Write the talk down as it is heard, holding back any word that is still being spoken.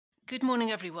Good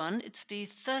morning, everyone. It's the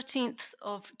 13th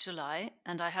of July,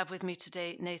 and I have with me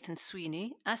today Nathan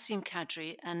Sweeney, Asim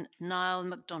Kadri, and Niall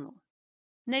McDonnell.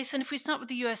 Nathan, if we start with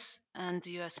the US and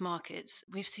the US markets,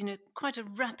 we've seen quite a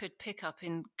rapid pickup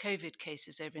in COVID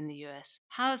cases over in the US.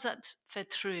 How has that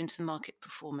fed through into the market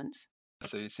performance?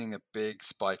 So you're seeing a big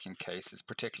spike in cases,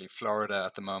 particularly Florida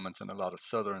at the moment and a lot of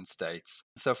southern states.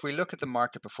 So if we look at the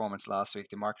market performance last week,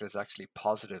 the market is actually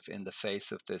positive in the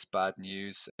face of this bad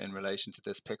news in relation to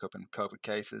this pickup in COVID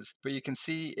cases. But you can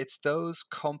see it's those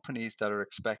companies that are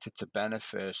expected to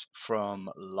benefit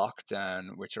from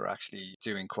lockdown, which are actually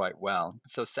doing quite well.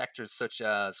 So sectors such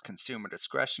as consumer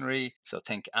discretionary, so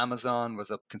think Amazon was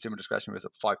up, consumer discretionary was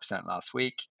up 5% last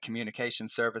week. Communication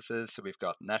services, so we've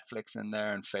got Netflix in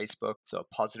there and Facebook. So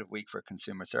a positive week for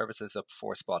consumer services, up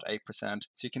 4.8%.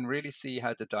 So you can really see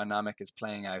how the dynamic is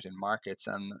playing out in markets,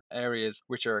 and areas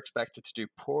which are expected to do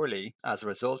poorly as a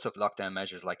result of lockdown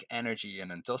measures like energy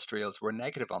and industrials were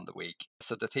negative on the week.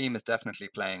 So the theme is definitely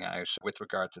playing out with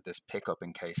regard to this pickup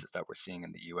in cases that we're seeing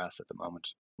in the US at the moment.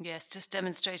 Yes, just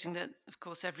demonstrating that, of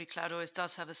course, every cloud always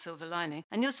does have a silver lining.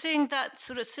 And you're seeing that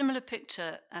sort of similar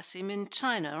picture, Asim, in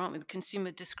China, aren't we? The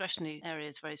consumer discretionary area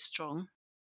is very strong.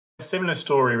 A similar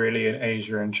story really in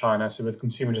Asia and China. So with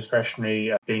consumer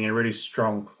discretionary being a really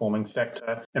strong performing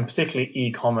sector, and particularly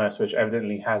e-commerce, which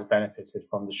evidently has benefited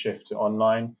from the shift to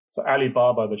online. So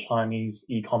Alibaba, the Chinese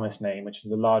e-commerce name, which is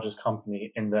the largest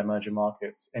company in the emerging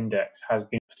markets index, has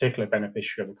been a particular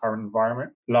beneficiary of the current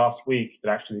environment. Last week, it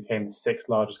actually became the sixth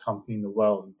largest company in the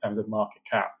world in terms of market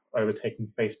cap,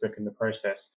 overtaking Facebook in the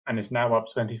process, and is now up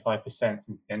 25% since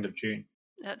the end of June.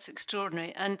 That's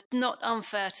extraordinary and not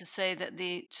unfair to say that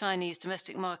the Chinese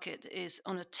domestic market is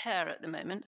on a tear at the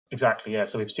moment. Exactly, yeah.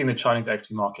 So we've seen the Chinese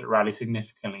equity market rally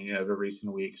significantly over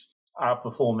recent weeks,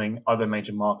 outperforming other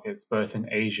major markets, both in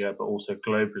Asia but also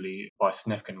globally by a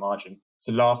significant margin.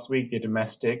 So last week, the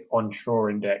domestic onshore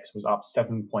index was up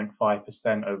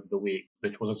 7.5% over the week,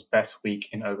 which was its best week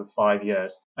in over 5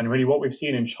 years. And really what we've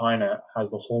seen in China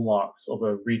has the hallmarks of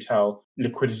a retail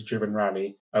liquidity-driven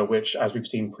rally, which, as we've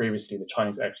seen previously, the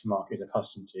Chinese equity market is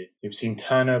accustomed to. We've seen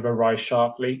turnover rise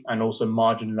sharply, and also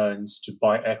margin loans to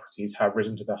buy equities have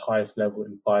risen to the highest level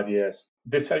in 5 years.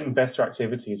 This investor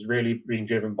activity is really being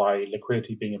driven by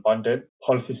liquidity being abundant,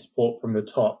 policy support from the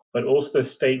top, but also the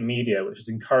state media, which is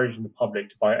encouraging the public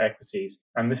to buy equities.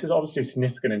 And this is obviously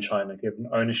significant in China, given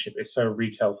ownership is so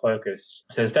retail focused.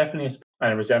 So there's definitely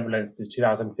a resemblance to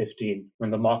 2015 when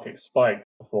the market spiked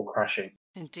before crashing.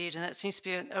 Indeed, and that seems to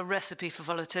be a recipe for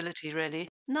volatility, really.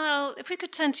 Now, if we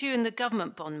could turn to you in the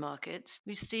government bond markets,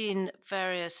 we've seen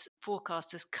various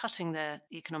forecasters cutting their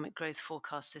economic growth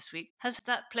forecasts this week. Has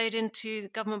that played into the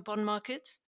government bond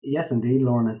markets? Yes, indeed,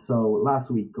 Lorna. So last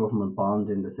week, government bond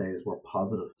indices were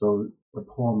positive. So the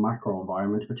poor macro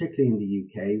environment, particularly in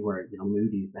the UK, where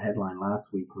Moody's, the headline last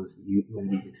week was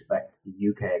Moody's expect the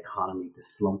UK economy to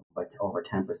slump by over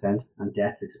 10%, and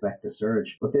debts expect to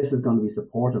surge. But this is going to be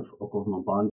supportive of government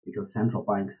bonds because central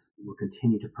banks will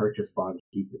continue to purchase bonds to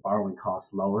keep the borrowing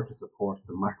costs lower to support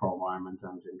the macro environment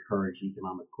and encourage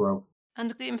economic growth. And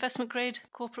the investment grade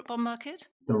corporate bond market?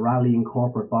 The rally in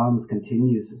corporate bonds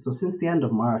continues. So since the end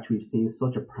of March, we've seen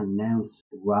such a pronounced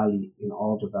rally in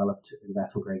all developed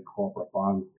investment grade corporate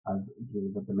bonds as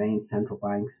the main central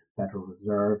banks, Federal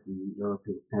Reserve, the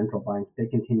European Central Bank, they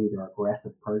continue their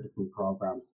aggressive purchasing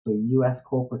programs. So US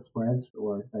corporate spreads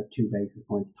were about 2 basis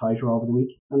points tighter over the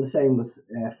week. And the same was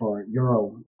for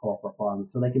Euro corporate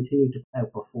bonds. So they continue to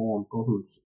outperform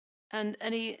governments. And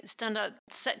any standout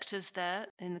sectors there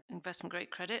in the investment grade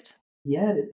credit?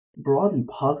 Yeah, it's broadly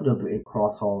positive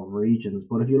across all regions,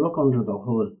 but if you look under the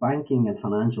hood, banking and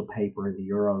financial paper in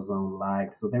the Eurozone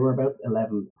lagged. So they were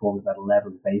performed about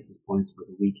 11 basis points for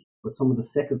the week. But some of the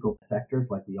cyclical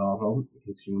sectors like the auto, the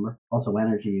consumer, also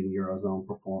energy in the Eurozone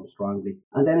performed strongly.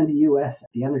 And then in the US,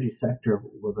 the energy sector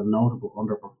was a notable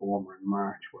underperformer in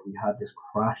March where we had this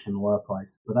crash in oil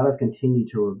price. But that has continued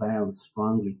to rebound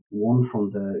strongly. One, from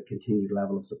the continued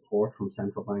level of support from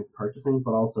central bank purchasing,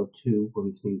 but also two, when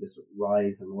we've seen this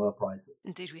rise in oil prices.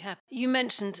 Indeed, we have. You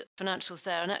mentioned financials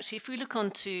there. And actually, if we look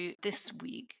on to this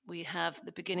week, we have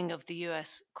the beginning of the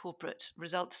US corporate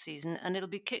results season, and it'll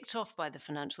be kicked off by the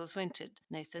financials, won't it,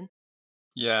 Nathan?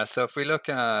 Yeah, so if we look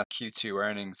at Q2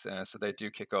 earnings, so they do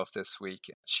kick off this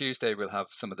week. Tuesday, we'll have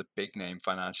some of the big name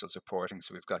financials reporting.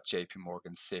 So we've got JP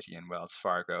Morgan, Citi, and Wells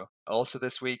Fargo. Also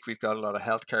this week, we've got a lot of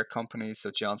healthcare companies.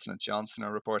 So Johnson & Johnson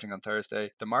are reporting on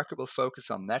Thursday. The market will focus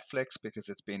on Netflix because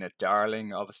it's been a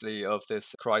darling, obviously, of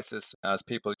this crisis as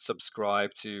people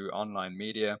subscribe to online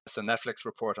media. So Netflix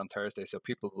report on Thursday, so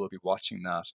people will be watching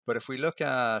that. But if we look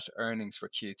at earnings for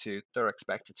Q2, they're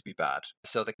expected to be bad.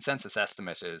 So the consensus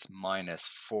estimate is minus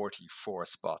 44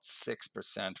 spots,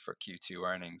 6% for Q2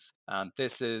 earnings. And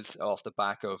this is off the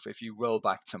back of, if you roll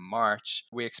back to March,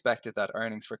 we expected that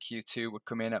earnings for Q2 would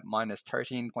come in at minus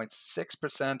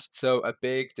 13.6%. So a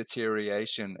big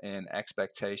deterioration in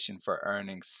expectation for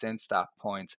earnings since that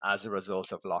point as a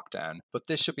result of lockdown. But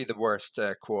this should be the worst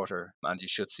quarter, and you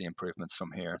should see improvements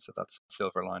from here. So that's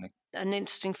silver lining. An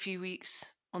interesting few weeks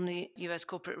on the US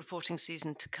corporate reporting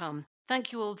season to come.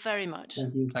 Thank you all very much.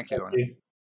 Thank you. Thank you, Thank Lorna. you.